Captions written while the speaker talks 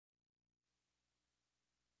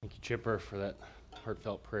Thank you, Chipper, for that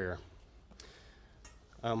heartfelt prayer.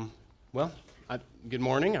 Good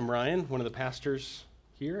morning. I'm Ryan, one of the pastors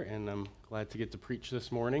here, and I'm glad to get to preach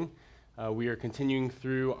this morning. We are continuing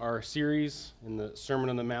through our series in the Sermon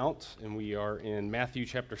on the Mount, and we are in Matthew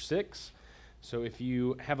chapter 6. So if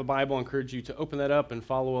you have a Bible, I encourage you to open that up and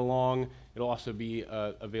follow along. It'll also be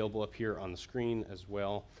available up here on the screen as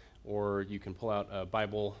well, or you can pull out a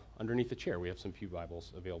Bible underneath the chair. We have some pew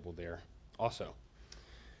Bibles available there also.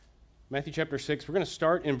 Matthew chapter 6, we're going to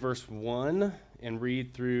start in verse 1 and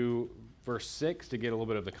read through verse 6 to get a little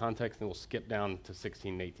bit of the context, and then we'll skip down to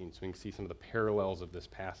 16 and 18 so we can see some of the parallels of this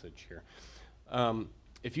passage here.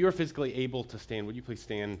 If you are physically able to stand, would you please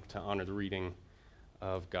stand to honor the reading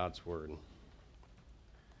of God's word? All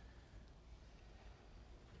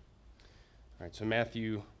right, so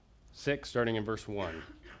Matthew 6, starting in verse 1.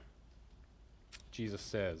 Jesus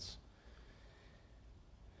says,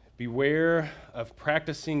 "Beware of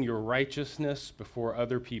practicing your righteousness before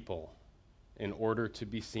other people in order to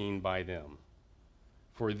be seen by them,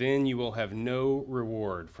 for then you will have no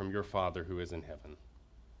reward from your Father who is in heaven.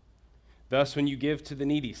 Thus, when you give to the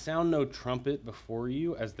needy, sound no trumpet before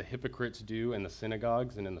you, as the hypocrites do in the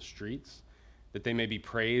synagogues and in the streets, that they may be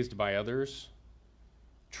praised by others.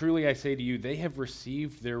 Truly, I say to you, they have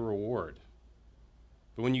received their reward.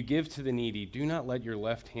 But when you give to the needy, do not let your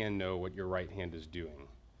left hand know what your right hand is doing,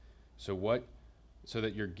 so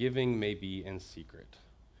that your giving may be in secret.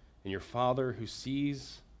 And your Father who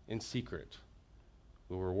sees in secret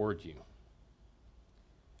will reward you.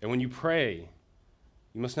 And when you pray,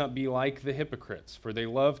 you must not be like the hypocrites, for they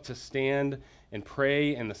love to stand and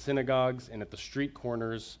pray in the synagogues and at the street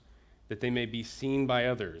corners, that they may be seen by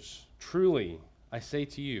others. Truly, I say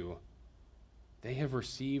to you, they have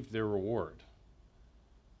received their reward.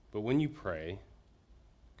 But when you pray,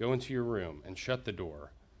 go into your room and shut the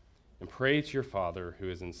door, and pray to your Father who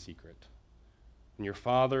is in secret. And your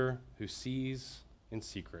Father who sees in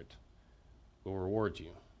secret will reward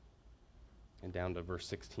you." And down to verse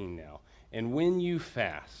 16 now. "And when you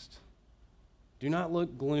fast, do not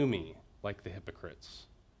look gloomy like the hypocrites,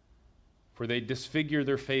 for they disfigure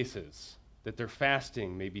their faces, that their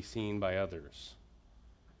fasting may be seen by others.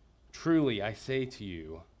 Truly, I say to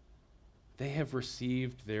you, they have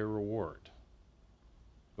received their reward.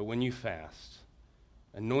 But when you fast,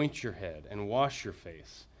 anoint your head and wash your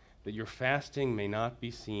face, that your fasting may not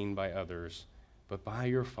be seen by others, but by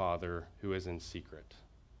your Father who is in secret.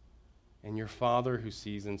 And your Father who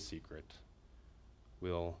sees in secret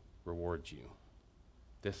will reward you."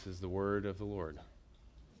 This is the word of the Lord.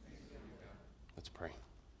 Let's pray.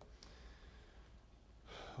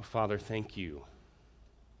 Oh, Father, thank you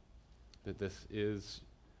that this is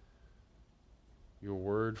your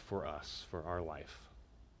word for us, for our life.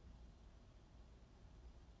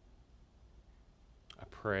 I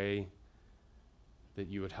pray that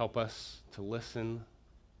you would help us to listen,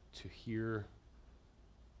 to hear,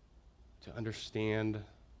 to understand,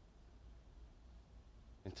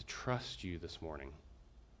 and to trust you this morning.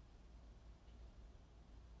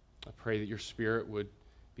 I pray that your Spirit would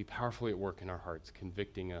be powerfully at work in our hearts,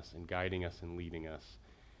 convicting us and guiding us and leading us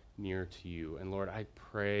near to you. And Lord, I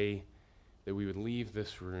pray that we would leave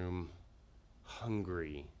this room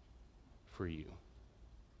hungry for you.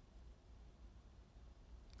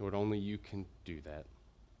 Lord, only you can do that.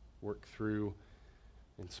 Work through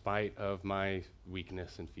in spite of my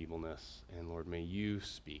weakness and feebleness. And Lord, may you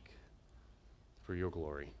speak for your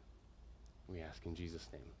glory. We ask in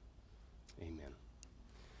Jesus' name. Amen.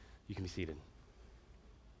 You can be seated.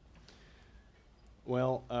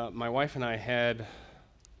 Well, my wife and I had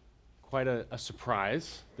quite a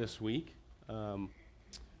surprise this week.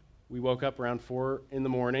 We woke up around 4 in the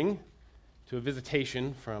morning to a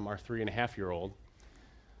visitation from our 3.5-year-old.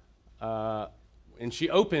 And she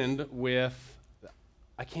opened with,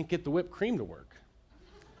 "I can't get the whipped cream to work."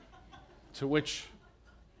 To which,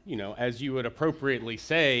 as you would appropriately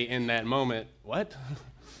say in that moment, "What?"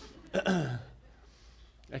 "I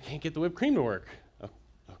can't get the whipped cream to work."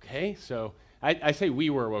 Okay, so I say we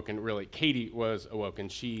were awoken, really. Katie was awoken.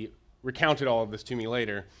 She recounted all of this to me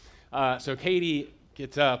later. So Katie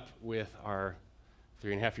gets up with our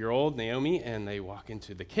 3.5-year-old, Naomi, and they walk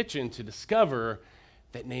into the kitchen to discover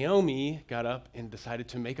that Naomi got up and decided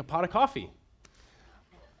to make a pot of coffee.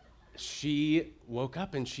 She woke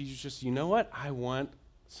up and she's just, "You know what? I want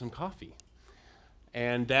some coffee."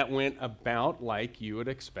 And that went about like you would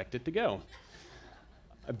expect it to go.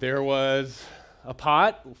 There was a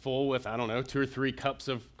pot full with, 2 or 3 cups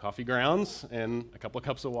of coffee grounds and a couple of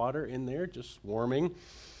cups of water in there, just warming.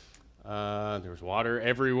 There was water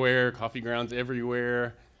everywhere, coffee grounds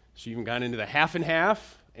everywhere. She even got into the half and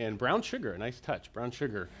half and brown sugar, a nice touch, brown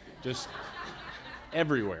sugar, just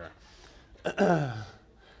everywhere.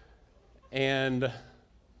 And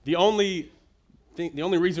the only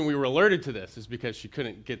reason we were alerted to this is because she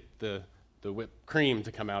couldn't get the whipped cream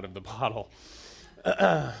to come out of the bottle.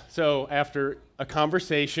 So after a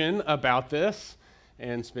conversation about this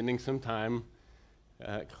and spending some time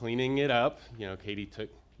cleaning it up, Katie took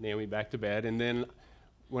Naomi back to bed, and then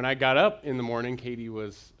when I got up in the morning, Katie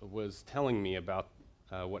was telling me about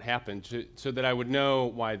what happened so that I would know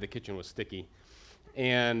why the kitchen was sticky.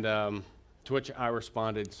 And to which I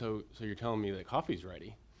responded, so you're telling me that coffee's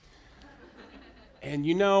ready? And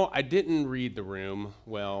I didn't read the room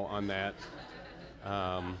well on that.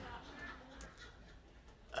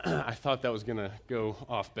 I thought that was going to go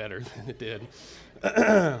off better than it did.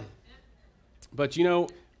 But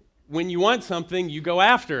when you want something, you go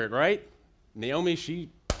after it, right? Naomi, she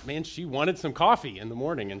wanted some coffee in the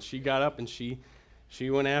morning, and she got up and she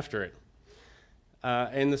went after it.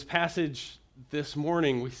 In this passage this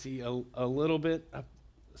morning, we see a little bit of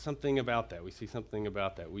something about that. We see something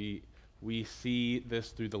about that. We see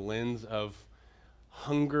this through the lens of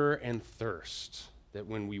hunger and thirst, that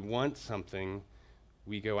when we want something,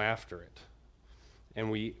 we go after it. And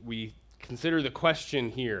we consider the question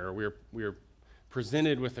here. We're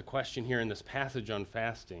presented with a question here in this passage on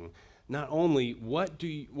fasting. Not only what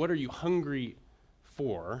are you hungry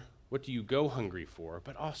for? What do you go hungry for?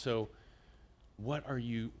 But also, what do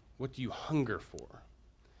you hunger for?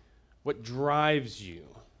 What drives you?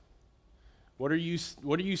 What are you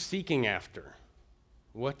seeking after?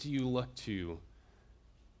 What do you look to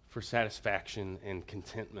for satisfaction and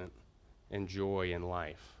contentment and joy in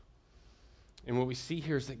life? And what we see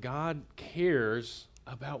here is that God cares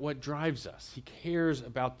about what drives us. He cares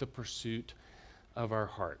about the pursuit of our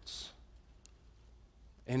hearts.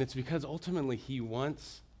 And it's because ultimately He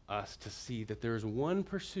wants us to see that there is one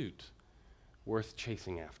pursuit worth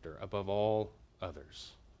chasing after above all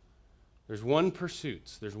others. There's one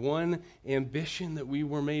pursuit. There's one ambition that we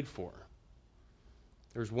were made for.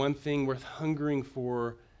 There's one thing worth hungering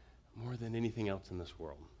for more than anything else in this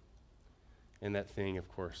world. And that thing, of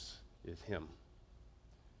course, is Him.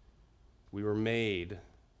 We were made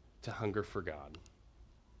to hunger for God.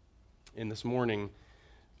 And this morning,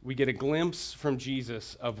 we get a glimpse from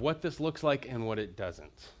Jesus of what this looks like and what it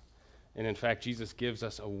doesn't. And in fact, Jesus gives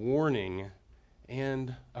us a warning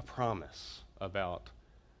and a promise about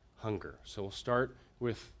hunger. So we'll start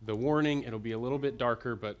with the warning. It'll be a little bit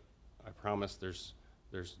darker, but I promise there's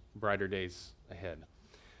brighter days ahead.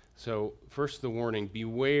 So first, the warning: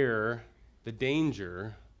 beware the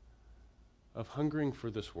danger of hungering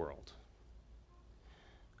for this world.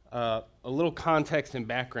 A little context and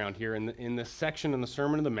background here. In this section in the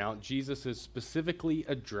Sermon on the Mount, Jesus is specifically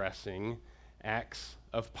addressing acts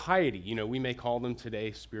of piety. We may call them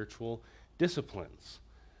today spiritual disciplines.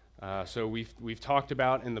 So we've talked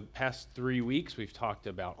about, in the past 3 weeks, we've talked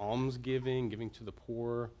about almsgiving, giving to the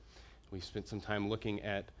poor. We've spent some time looking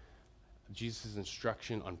at Jesus'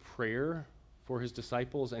 instruction on prayer for His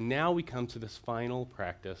disciples. And now we come to this final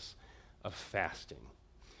practice of fasting.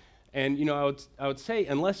 And I would say,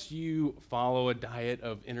 unless you follow a diet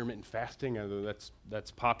of intermittent fasting, although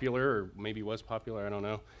that's popular, or maybe was popular, I don't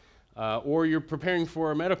know, or you're preparing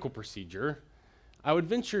for a medical procedure, I would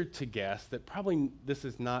venture to guess that probably this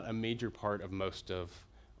is not a major part of most of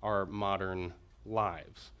our modern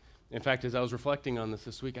lives. In fact, as I was reflecting on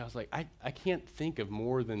this week, I was like, I can't think of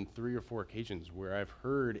more than 3 or 4 occasions where I've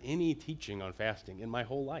heard any teaching on fasting in my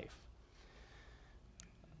whole life.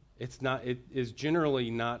 It is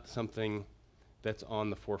generally not something that's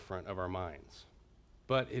on the forefront of our minds,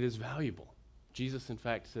 but it is valuable. Jesus, in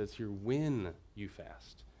fact, says here, when you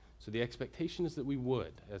fast. So the expectation is that we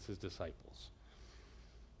would, as His disciples.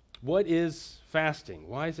 What is fasting?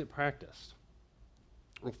 Why is it practiced?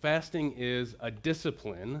 Well, fasting is a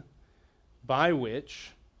discipline by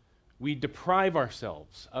which we deprive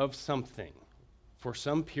ourselves of something for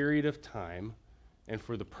some period of time and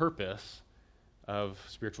for the purpose of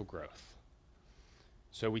spiritual growth.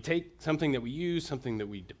 So we take something that we use, something that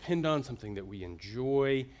we depend on, something that we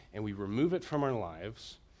enjoy, and we remove it from our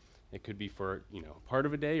lives. It could be for part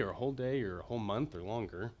of a day or a whole day or a whole month or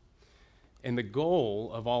longer. And the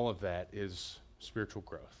goal of all of that is spiritual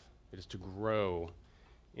growth. It is to grow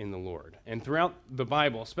in the Lord. And throughout the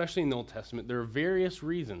Bible, especially in the Old Testament, there are various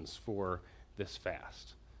reasons for this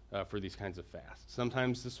fast, for these kinds of fasts.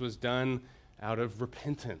 Sometimes this was done out of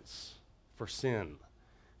repentance for sin,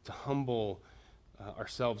 to humble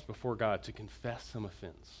ourselves before God, to confess some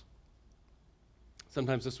offense.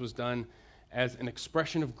 Sometimes this was done as an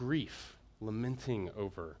expression of grief, lamenting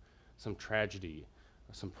over some tragedy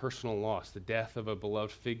some personal loss, the death of a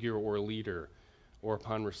beloved figure or leader, or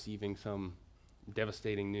upon receiving some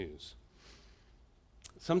devastating news.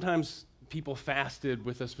 Sometimes people fasted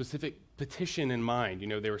with a specific petition in mind.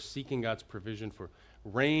 They were seeking God's provision for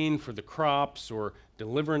rain for the crops, or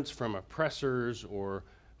deliverance from oppressors, or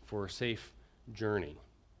for a safe journey.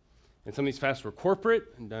 And some of these fasts were corporate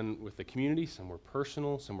and done with the community. Some were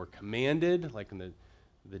personal. Some were commanded, like in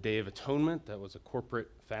the Day of Atonement. That was a corporate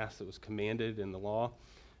fast that was commanded in the law.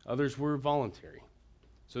 Others were voluntary.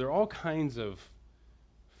 So there are all kinds of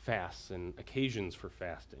fasts and occasions for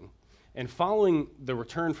fasting. And following the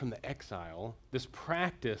return from the exile, this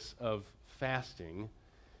practice of fasting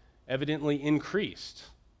evidently increased,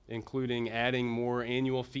 including adding more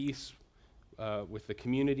annual feasts with the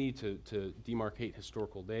community to demarcate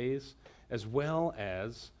historical days, as well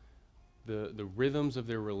as the rhythms of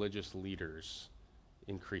their religious leaders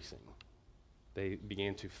increasing. They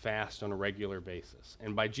began to fast on a regular basis.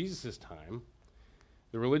 And by Jesus' time,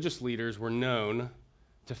 the religious leaders were known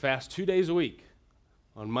to fast 2 days a week,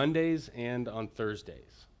 on Mondays and on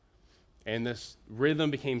Thursdays. And this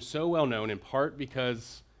rhythm became so well known in part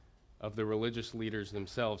because of the religious leaders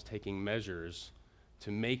themselves taking measures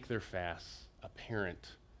to make their fasts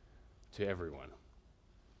apparent to everyone.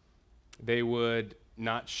 They would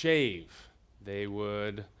not shave. They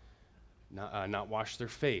would not wash their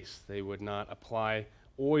face. They would not apply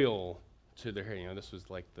oil to their hair. This was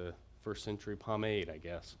like the first century pomade, I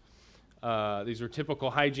guess. These were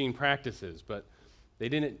typical hygiene practices, but they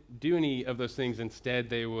didn't do any of those things. Instead,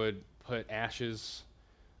 they would put ashes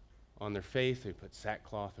on their face. They would put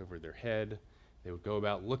sackcloth over their head. They would go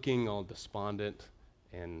about looking all despondent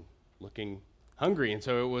and looking hungry. And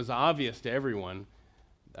so it was obvious to everyone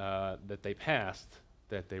that they passed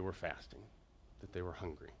that they were fasting, that they were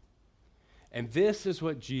hungry. And this is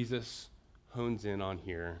what Jesus hones in on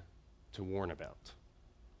here to warn about.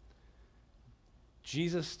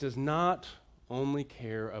 Jesus does not only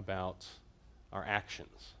care about our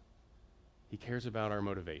actions. He cares about our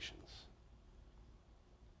motivations.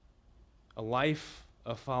 A life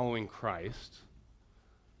of following Christ,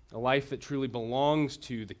 a life that truly belongs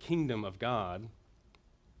to the kingdom of God,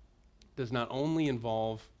 does not only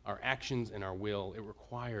involve our actions and our will, it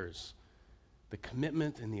requires the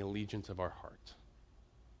commitment and the allegiance of our heart.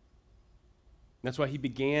 That's why he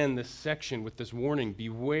began this section with this warning: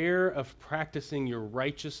 beware of practicing your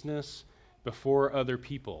righteousness before other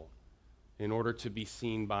people in order to be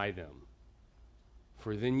seen by them.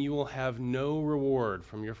 For then you will have no reward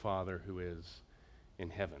from your Father who is in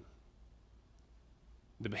heaven.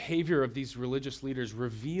 The behavior of these religious leaders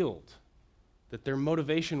revealed that their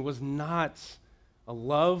motivation was not a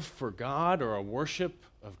love for God or a worship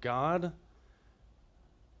of God,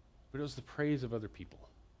 but it was the praise of other people.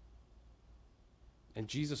 And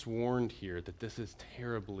Jesus warned here that this is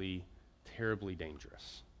terribly, terribly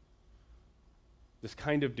dangerous. This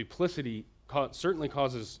kind of duplicity certainly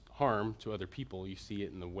causes harm to other people. You see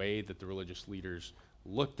it in the way that the religious leaders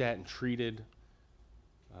looked at and treated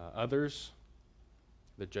others,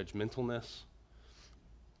 the judgmentalness,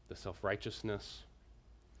 the self-righteousness.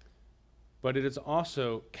 But it is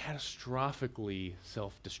also catastrophically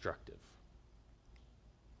self-destructive.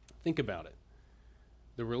 Think about it.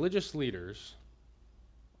 The religious leaders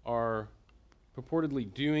are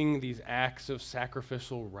purportedly doing these acts of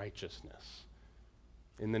sacrificial righteousness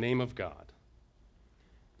in the name of God.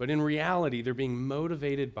 But in reality, they're being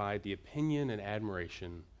motivated by the opinion and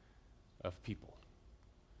admiration of people.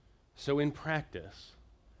 So in practice,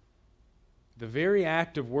 the very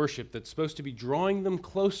act of worship that's supposed to be drawing them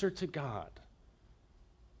closer to God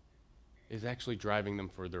is actually driving them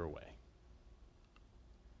further away.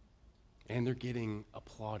 And they're getting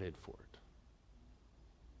applauded for it.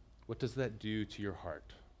 What does that do to your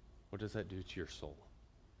heart? What does that do to your soul?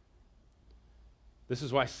 This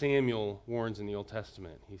is why Samuel warns in the Old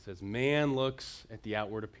Testament. He says, man looks at the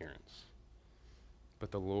outward appearance,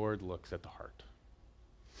 but the Lord looks at the heart.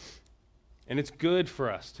 And it's good for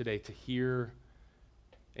us today to hear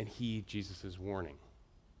and heed Jesus' warning.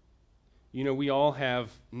 We all have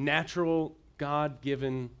natural,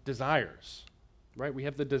 God-given desires, right? We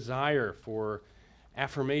have the desire for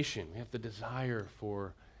affirmation. We have the desire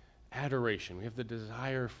for adoration. We have the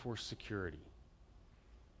desire for security.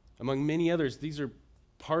 Among many others, these are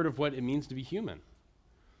part of what it means to be human.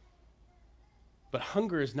 But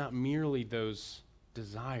hunger is not merely those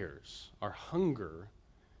desires. Our hunger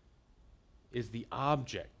is the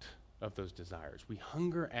object of those desires. We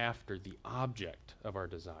hunger after the object of our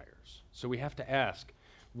desires. So we have to ask,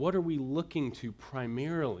 what are we looking to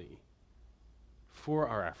primarily for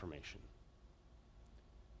our affirmation?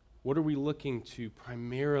 What are we looking to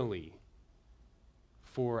primarily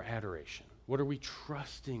for adoration? What are we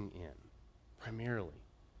trusting in primarily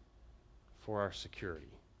for our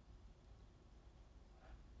security?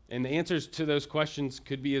 And the answers to those questions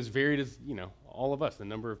could be as varied as, all of us, the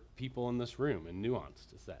number of people in this room, and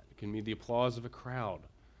nuanced as that. It can be the applause of a crowd,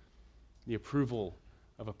 the approval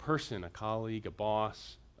of a person, a colleague, a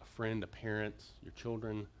boss, a friend, a parent, your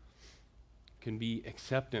children. It can be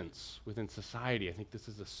acceptance within society. I think this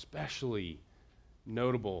is especially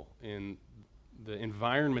notable in the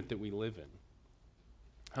environment that we live in.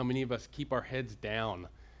 How many of us keep our heads down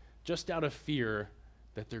just out of fear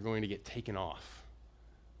that they're going to get taken off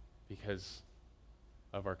because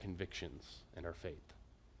of our convictions and our faith?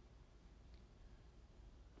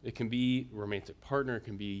 It can be a romantic partner, it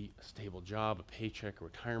can be a stable job, a paycheck, a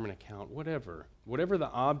retirement account, whatever. Whatever the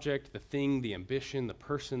object, the thing, the ambition, the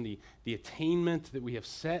person, the attainment that we have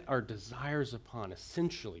set our desires upon,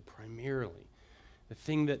 essentially, primarily, the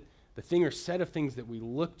thing or set of things that we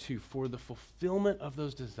look to for the fulfillment of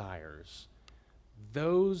those desires,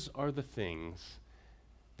 those are the things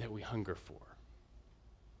that we hunger for,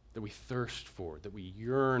 that we thirst for, that we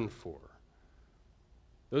yearn for.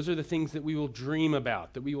 Those are the things that we will dream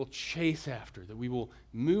about, that we will chase after, that we will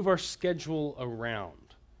move our schedule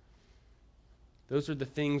around. Those are the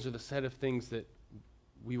things or the set of things that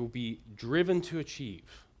we will be driven to achieve,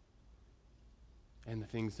 and the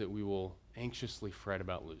things that we will anxiously fret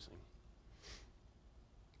about losing.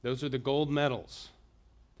 Those are the gold medals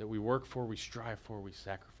that we work for, we strive for, we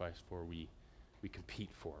sacrifice for, we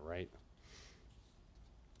compete for, right?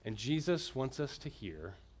 And Jesus wants us to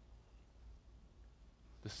hear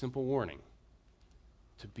the simple warning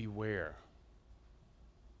to beware.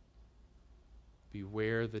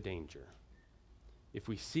 Beware the danger. If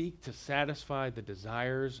we seek to satisfy the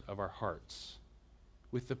desires of our hearts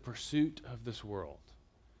with the pursuit of this world,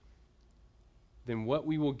 then what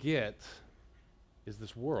we will get is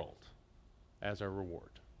this world as our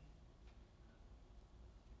reward.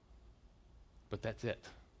 But that's it.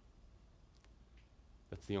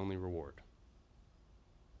 That's the only reward.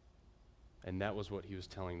 And that was what he was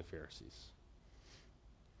telling the Pharisees.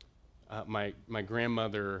 My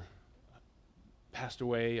grandmother passed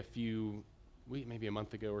away maybe a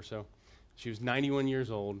month ago or so. She was 91 years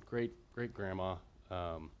old, great grandma.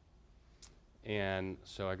 And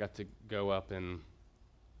so I got to go up and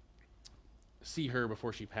see her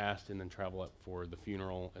before she passed, and then travel up for the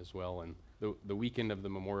funeral as well. And the weekend of the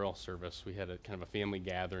memorial service, we had a kind of a family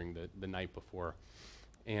gathering the night before.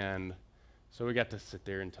 And so we got to sit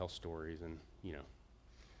there and tell stories and,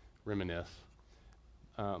 reminisce.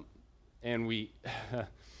 And we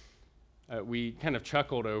we kind of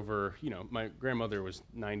chuckled over, my grandmother was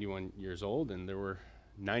 91 years old, and there were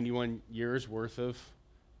 91 years worth of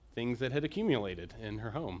things that had accumulated in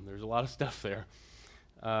her home. There's a lot of stuff there.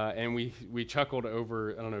 And we chuckled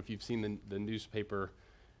over, I don't know if you've seen the newspaper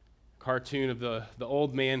cartoon of the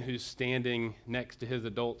old man who's standing next to his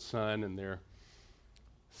adult son, and they're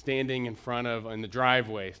standing in the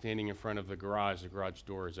driveway, standing in front of the garage. The garage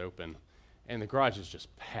door is open, and the garage is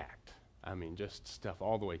just packed. I mean, just stuff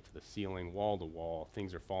all the way to the ceiling, wall to wall.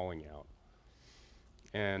 Things are falling out.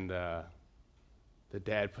 And the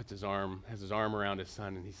dad has his arm around his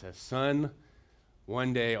son, and he says, "Son,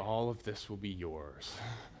 one day all of this will be yours."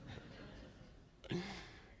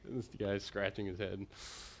 This guy's scratching his head.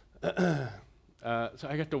 So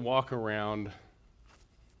I got to walk around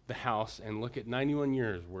the house and look at 91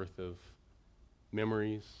 years worth of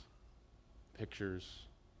memories, pictures,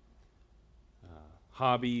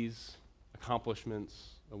 hobbies,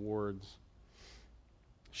 accomplishments, awards.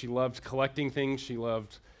 She loved collecting things. She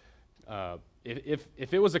loved,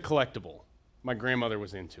 if it was a collectible, my grandmother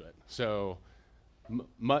was into it. So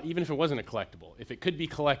even if it wasn't a collectible, if it could be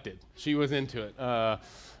collected, she was into it.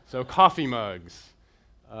 So coffee mugs,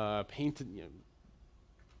 painted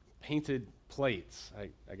plates.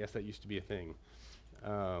 I guess that used to be a thing.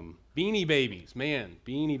 Beanie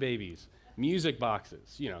Babies, music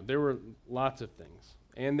boxes. There were lots of things.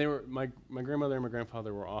 And they were my grandmother and my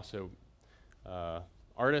grandfather were also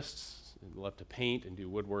artists and loved to paint and do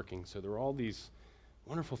woodworking. So there were all these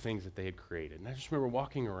wonderful things that they had created. And I just remember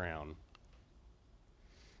walking around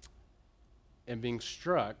and being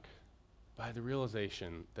struck by the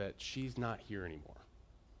realization that she's not here anymore.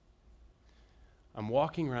 I'm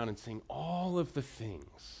walking around and seeing all of the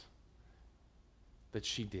things that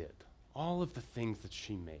she did, all of the things that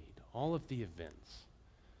she made, all of the events,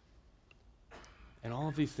 and all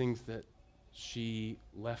of these things that she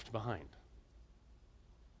left behind.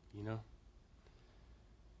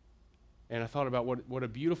 And I thought about what a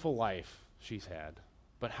beautiful life she's had,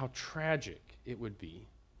 but how tragic it would be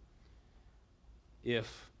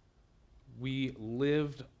if we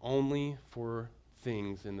lived only for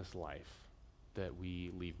things in this life that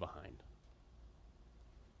we leave behind.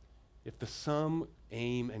 If the sum,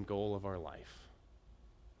 aim, and goal of our life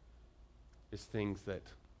is things that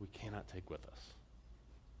we cannot take with us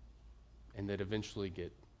and that eventually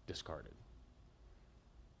get discarded,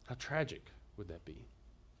 how tragic would that be?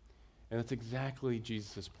 And that's exactly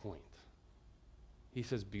Jesus' point. He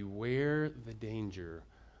says, beware the danger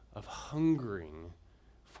of hungering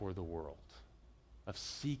for the world, of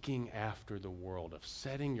seeking after the world, of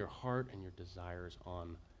setting your heart and your desires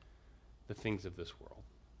on the things of this world.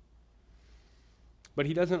 But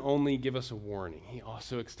he doesn't only give us a warning, he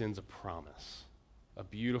also extends a promise, a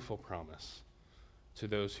beautiful promise to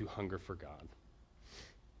those who hunger for God.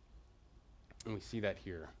 And we see that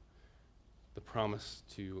here. The promise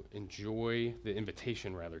to enjoy, the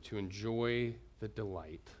invitation rather, to enjoy the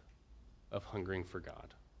delight of hungering for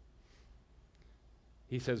God.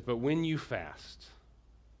 He says, but when you fast,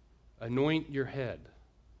 anoint your head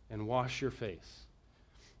and wash your face,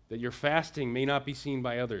 that your fasting may not be seen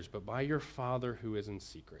by others, but by your Father who is in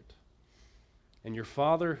secret. And your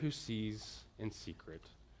Father who sees in secret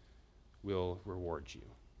will reward you.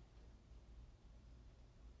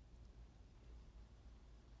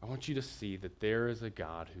 I want you to see that there is a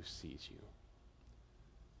God who sees you.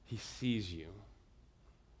 He sees you.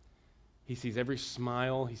 He sees every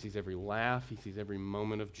smile. He sees every laugh. He sees every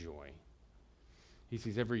moment of joy. He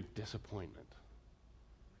sees every disappointment.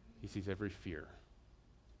 He sees every fear.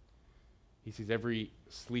 He sees every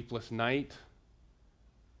sleepless night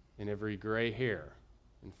and every gray hair.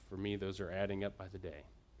 And for me, those are adding up by the day.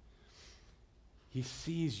 He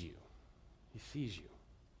sees you. He sees you.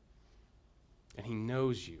 And he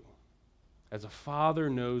knows you. As a father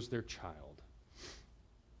knows their child,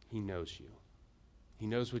 he knows you. He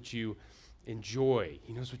knows what you enjoy.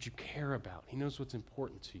 He knows what you care about. He knows what's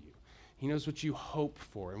important to you. He knows what you hope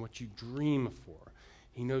for and what you dream for.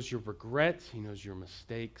 He knows your regrets. He knows your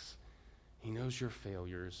mistakes. He knows your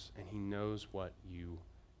failures. And he knows what you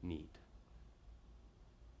need.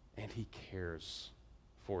 And he cares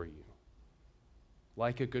for you.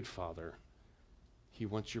 Like a good father, he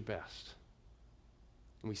wants your best.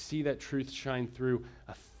 And we see that truth shine through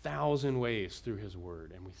 1,000 ways through his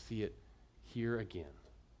word, and we see it here again.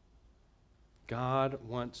 God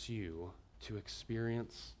wants you to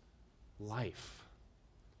experience life.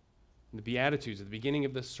 In the Beatitudes, at the beginning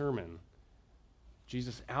of this sermon,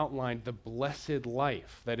 Jesus outlined the blessed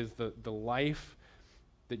life. That is the life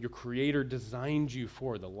that your Creator designed you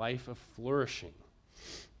for, the life of flourishing.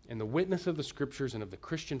 And the witness of the Scriptures and of the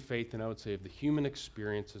Christian faith, and I would say of the human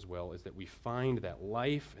experience as well, is that we find that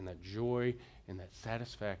life and that joy and that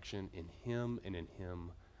satisfaction in Him and in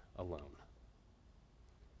Him alone.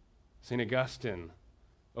 St. Augustine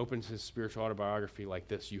opens his spiritual autobiography like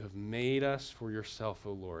this: you have made us for yourself,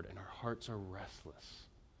 O Lord, and our hearts are restless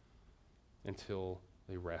until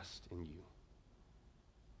they rest in you.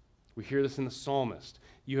 We hear this in the psalmist.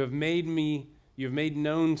 You have made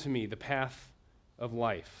known to me the path of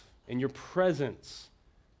life. In your presence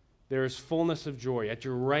there is fullness of joy. At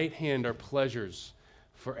your right hand are pleasures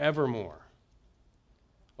forevermore.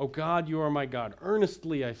 O God, you are my God.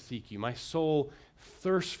 Earnestly I seek you. My soul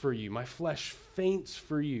thirsts for you. My flesh faints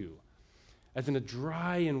for you, as in a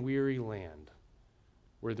dry and weary land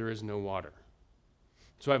where there is no water.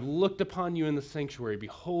 So I've looked upon you in the sanctuary,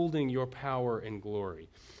 beholding your power and glory,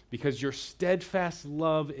 because your steadfast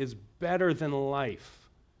love is better than life.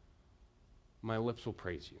 My lips will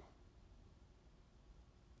praise you.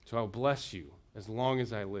 So I will bless you as long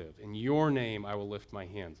as I live. In your name I will lift my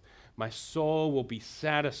hands. My soul will be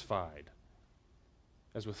satisfied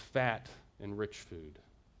as with fat and rich food,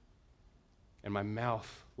 and my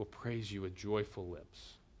mouth will praise you with joyful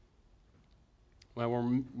lips.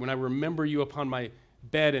 When I remember you upon my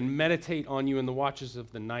bed and meditate on you in the watches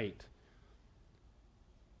of the night,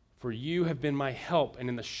 for you have been my help, and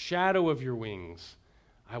in the shadow of your wings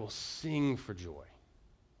I will sing for joy.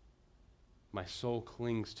 My soul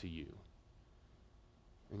clings to you,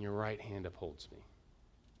 and your right hand upholds me.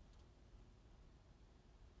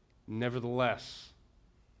 Nevertheless,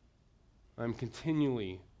 I am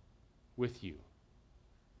continually with you.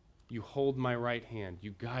 You hold my right hand.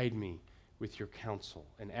 You guide me with your counsel,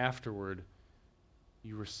 and afterward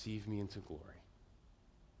you receive me into glory.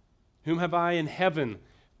 Whom have I in heaven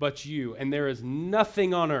but you? And there is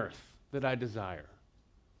nothing on earth that I desire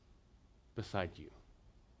beside you.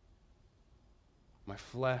 My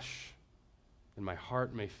flesh and my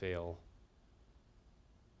heart may fail,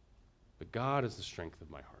 but God is the strength of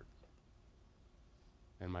my heart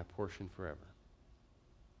and my portion forever.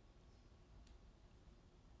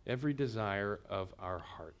 Every desire of our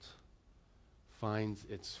heart finds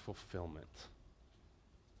its fulfillment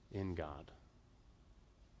in God.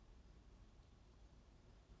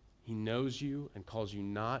 He knows you and calls you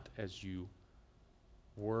not as you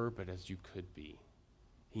were, but as you could be.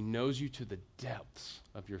 He knows you to the depths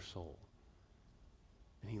of your soul,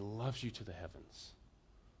 and he loves you to the heavens.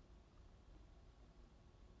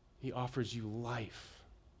 He offers you life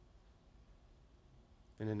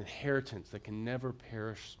and an inheritance that can never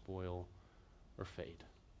perish, spoil, or fade.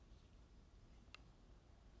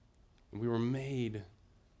 And we were made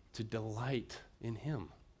to delight in him.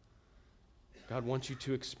 God wants you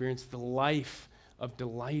to experience the life of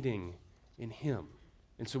delighting in him.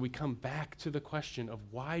 And so we come back to the question of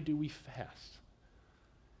why do we fast?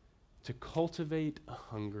 To cultivate a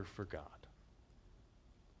hunger for God.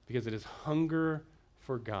 Because it is hunger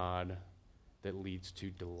for God that leads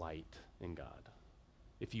to delight in God.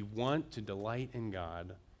 If you want to delight in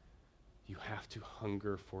God, you have to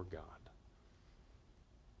hunger for God.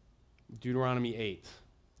 Deuteronomy 8,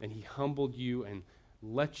 and he humbled you and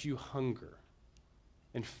let you hunger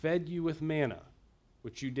and fed you with manna,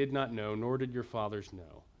 which you did not know, nor did your fathers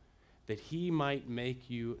know, that he might make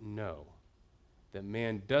you know that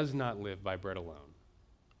man does not live by bread alone,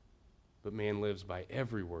 but man lives by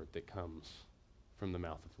every word that comes from the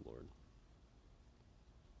mouth of the Lord.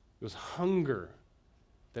 It was hunger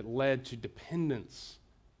that led to dependence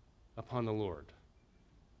upon the Lord,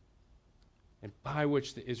 and by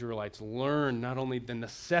which the Israelites learned not only the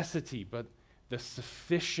necessity, but the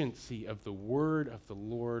sufficiency of the word of the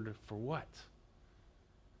Lord for what?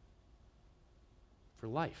 For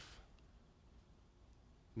life.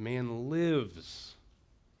 Man lives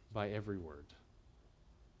by every word.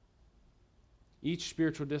 Each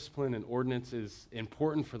spiritual discipline and ordinance is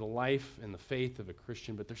important for the life and the faith of a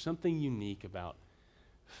Christian, but there's something unique about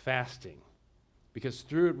fasting, because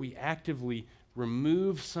through it we actively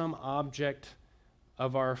remove some object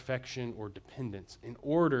of our affection or dependence in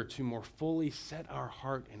order to more fully set our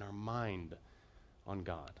heart and our mind on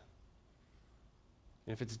God.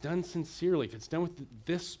 And if it's done sincerely, if it's done with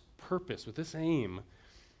this purpose, with this aim,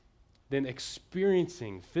 then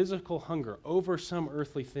experiencing physical hunger over some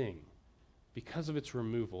earthly thing because of its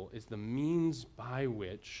removal is the means by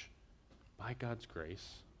which, by God's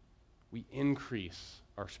grace, we increase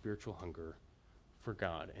our spiritual hunger for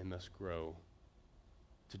God and thus grow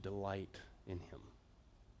to delight in him.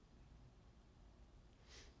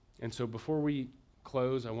 And so before we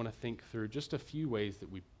close, I want to think through just a few ways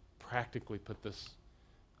that we practically put this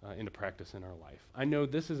into practice in our life. I know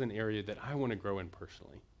this is an area that I want to grow in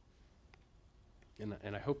personally.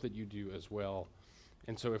 And I hope that you do as well.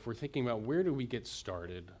 And so if we're thinking about where do we get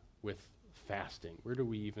started with fasting, where do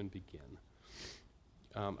we even begin?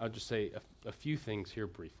 I'll just say a few things here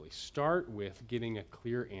briefly. Start with getting a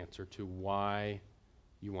clear answer to why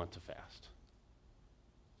you want to fast.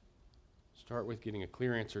 Start with getting a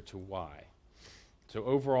clear answer to why. So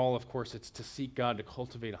overall, of course, it's to seek God, to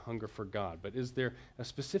cultivate a hunger for God. But is there a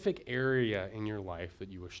specific area in your life that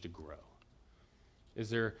you wish to grow? Is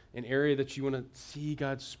there an area that you want to see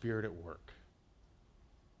God's Spirit at work?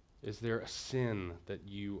 Is there a sin that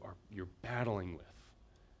you're battling with,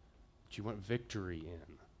 that you want victory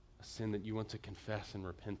in, a sin that you want to confess and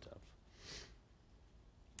repent of?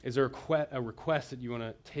 Is there a request that you want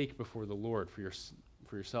to take before the Lord for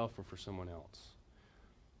yourself or for someone else?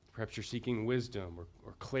 Perhaps you're seeking wisdom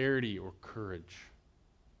or clarity or courage.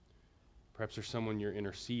 Perhaps there's someone you're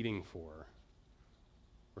interceding for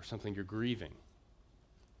or something you're grieving.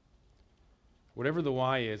 Whatever the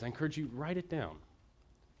why is, I encourage you, write it down.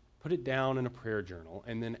 Put it down in a prayer journal,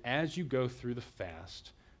 and then as you go through the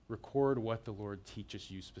fast, record what the Lord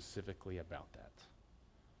teaches you specifically about that.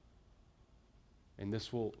 And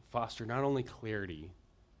this will foster not only clarity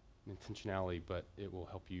and intentionality, but it will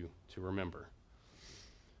help you to remember.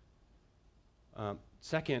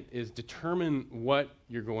 Second is determine what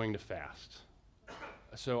you're going to fast.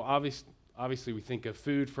 So obviously we think of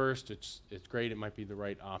food first. It's great. It might be the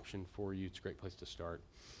right option for you. It's a great place to start.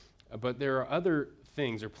 But there are other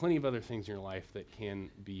things, there are plenty of other things in your life that can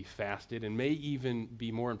be fasted and may even be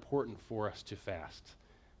more important for us to fast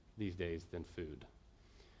these days than food.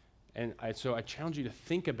 And so I challenge you to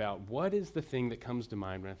think about what is the thing that comes to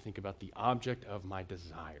mind when I think about the object of my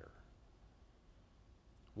desire.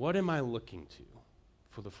 What am I looking to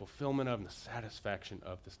for the fulfillment of and the satisfaction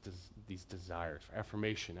of these desires, for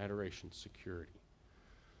affirmation, adoration, security?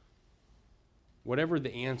 Whatever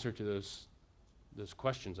the answer to those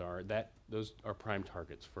questions are, those are prime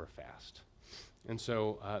targets for a fast. And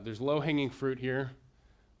so there's low-hanging fruit here.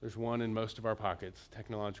 There's one in most of our pockets,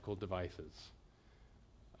 technological devices.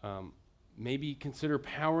 Maybe consider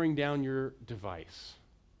powering down your device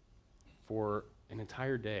for an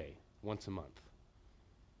entire day, once a month,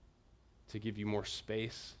 to give you more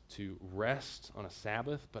space to rest on a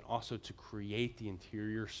Sabbath, but also to create the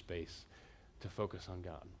interior space to focus on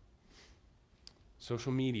God.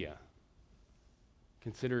 Social media.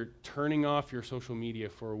 Consider turning off your social media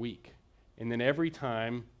for a week. And then every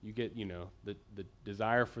time you get, the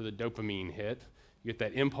desire for the dopamine hit, you get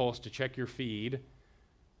that impulse to check your feed,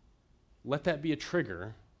 let that be a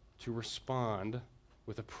trigger to respond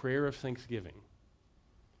with a prayer of thanksgiving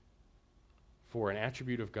for an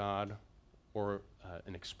attribute of God or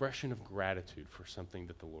an expression of gratitude for something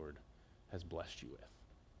that the Lord has blessed you with.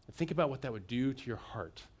 And think about what that would do to your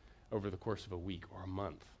heart over the course of a week or a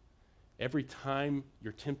month. Every time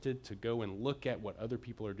you're tempted to go and look at what other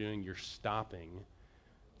people are doing, you're stopping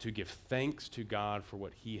to give thanks to God for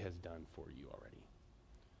what he has done for you already.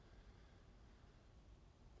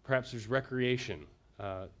 Perhaps there's recreation.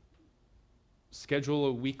 Schedule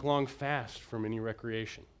a week-long fast from any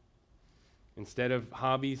recreation. Instead of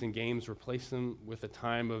hobbies and games, replace them with a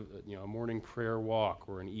time of a morning prayer walk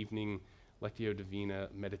or an evening Lectio Divina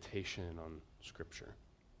meditation on Scripture.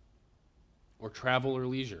 Or travel or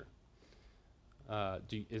leisure.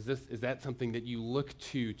 Is that something that you look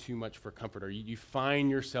to too much for comfort? Or you find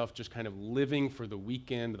yourself just kind of living for the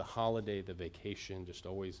weekend, the holiday, the vacation, just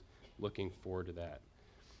always looking forward to that?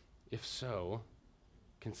 If so,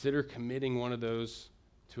 consider committing one of those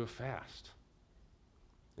to a fast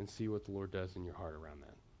and see what the Lord does in your heart around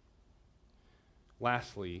that.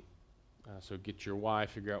 Lastly, so get your why,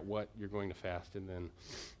 figure out what you're going to fast, and then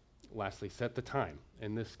lastly, set the time.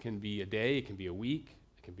 And this can be a day, it can be a week,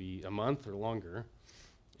 it can be a month or longer,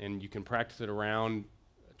 and you can practice it around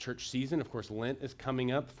church season. Of course, Lent is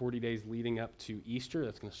coming up, 40 days leading up to Easter.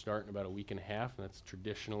 That's going to start in about a week and a half, and that's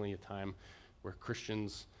traditionally a time where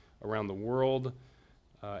Christians around the world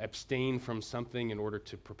abstain from something in order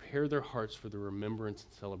to prepare their hearts for the remembrance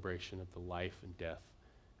and celebration of the life and death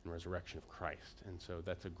and resurrection of Christ. And so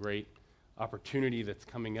that's a great opportunity that's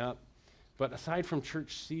coming up. But aside from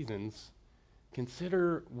church seasons,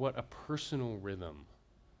 consider what a personal rhythm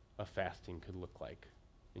of fasting could look like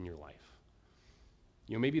in your life.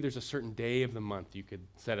 Maybe there's a certain day of the month you could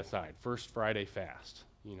set aside. First Friday fast,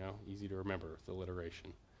 easy to remember with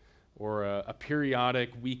alliteration. Or a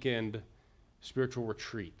periodic weekend spiritual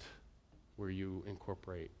retreat where you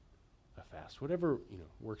incorporate a fast. Whatever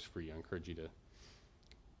works for you, I encourage you to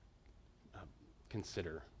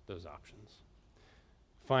consider those options.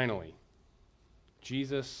 Finally,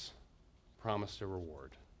 Jesus promised a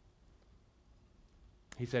reward.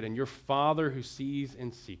 He said, "And your Father who sees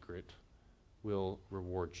in secret will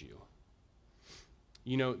reward you."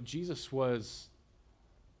 Jesus was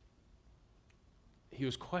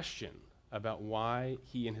questioned about why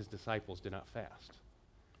he and his disciples did not fast.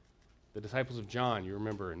 The disciples of John, you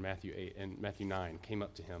remember in Matthew 8 and Matthew 9, came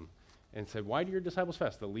up to him and said, "Why do your disciples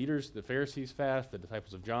fast? The leaders, the Pharisees fast, the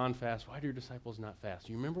disciples of John fast. Why do your disciples not fast?"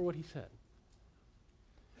 You remember what he said?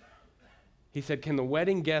 He said, "Can the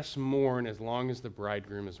wedding guests mourn as long as the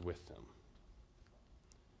bridegroom is with them?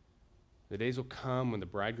 The days will come when the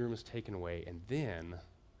bridegroom is taken away, and then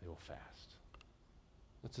they will fast."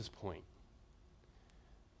 What's his point?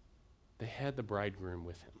 They had the bridegroom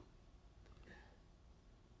with him.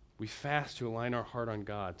 We fast to align our heart on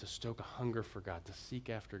God, to stoke a hunger for God, to seek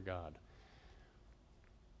after God.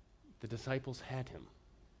 The disciples had him.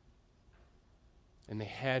 And they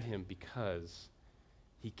had him because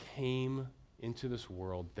he came into this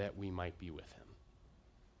world that we might be with him.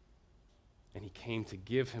 And he came to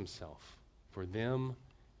give himself for them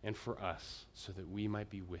and for us so that we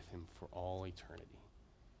might be with him for all eternity.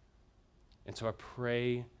 And so I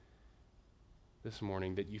pray this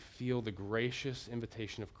morning that you feel the gracious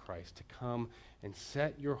invitation of Christ to come and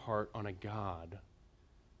set your heart on a God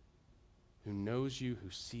who knows you, who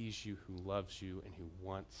sees you, who loves you, and who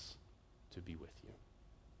wants to be with you.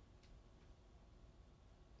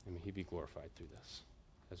 And may he be glorified through this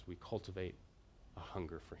as we cultivate a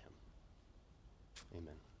hunger for him.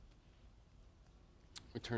 Amen.